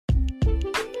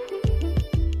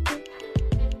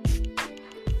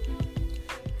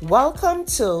Welcome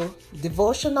to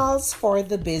Devotionals for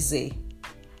the Busy.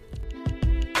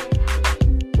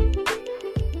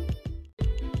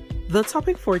 The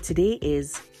topic for today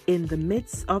is in the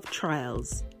midst of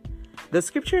trials. The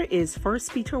scripture is 1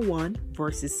 Peter 1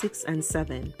 verses 6 and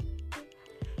 7.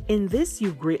 In this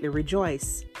you greatly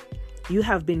rejoice. You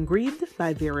have been grieved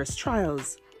by various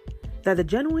trials, that the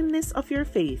genuineness of your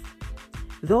faith,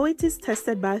 though it is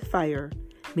tested by fire,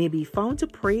 may be found to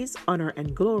praise, honor,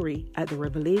 and glory at the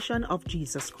revelation of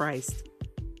Jesus Christ.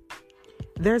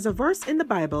 There's a verse in the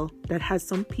Bible that has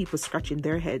some people scratching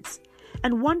their heads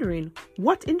and wondering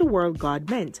what in the world God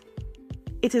meant.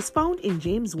 It is found in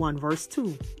James 1 verse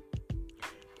 2.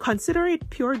 Consider it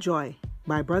pure joy,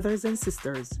 my brothers and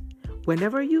sisters,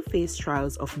 whenever you face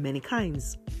trials of many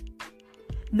kinds.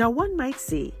 Now one might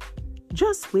say,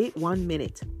 just wait 1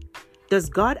 minute. Does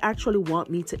God actually want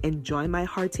me to enjoy my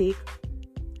heartache?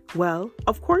 Well,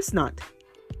 of course not.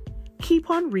 Keep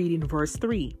on reading verse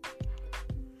 3.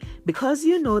 Because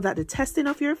you know that the testing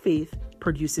of your faith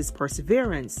produces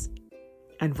perseverance.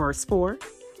 And verse 4.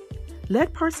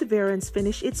 Let perseverance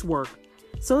finish its work,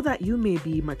 so that you may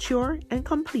be mature and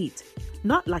complete,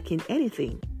 not lacking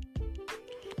anything.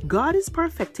 God is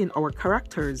perfecting our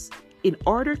characters in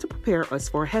order to prepare us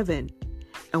for heaven,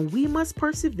 and we must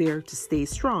persevere to stay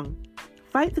strong,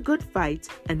 fight the good fight,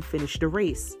 and finish the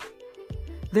race.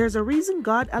 There's a reason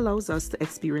God allows us to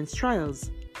experience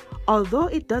trials, although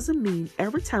it doesn't mean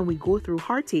every time we go through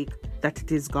heartache that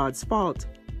it is God's fault.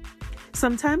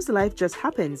 Sometimes life just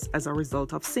happens as a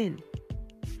result of sin.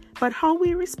 But how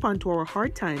we respond to our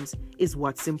hard times is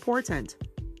what's important.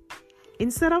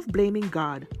 Instead of blaming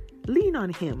God, lean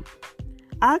on Him.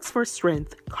 Ask for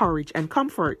strength, courage, and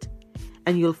comfort,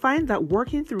 and you'll find that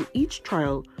working through each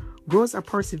trial grows a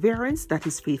perseverance that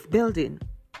is faith-building.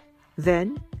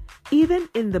 Then, even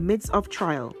in the midst of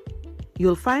trial,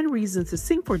 you'll find reason to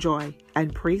sing for joy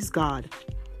and praise God.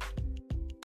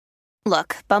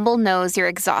 Look, Bumble knows you're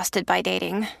exhausted by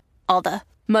dating. All the,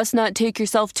 must not take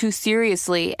yourself too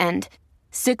seriously, and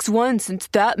 6'1" since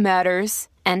that matters,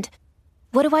 and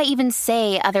what do I even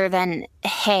say other than,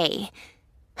 hey?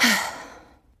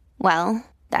 Well,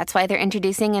 that's why they're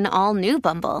introducing an all-new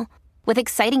Bumble, with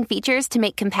exciting features to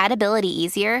make compatibility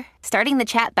easier, starting the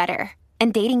chat better,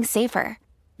 and dating safer.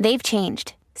 They've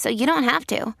changed, so you don't have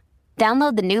to.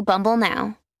 Download the new Bumble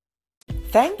now.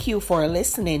 Thank you for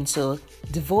listening to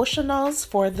Devotionals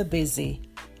for the Busy.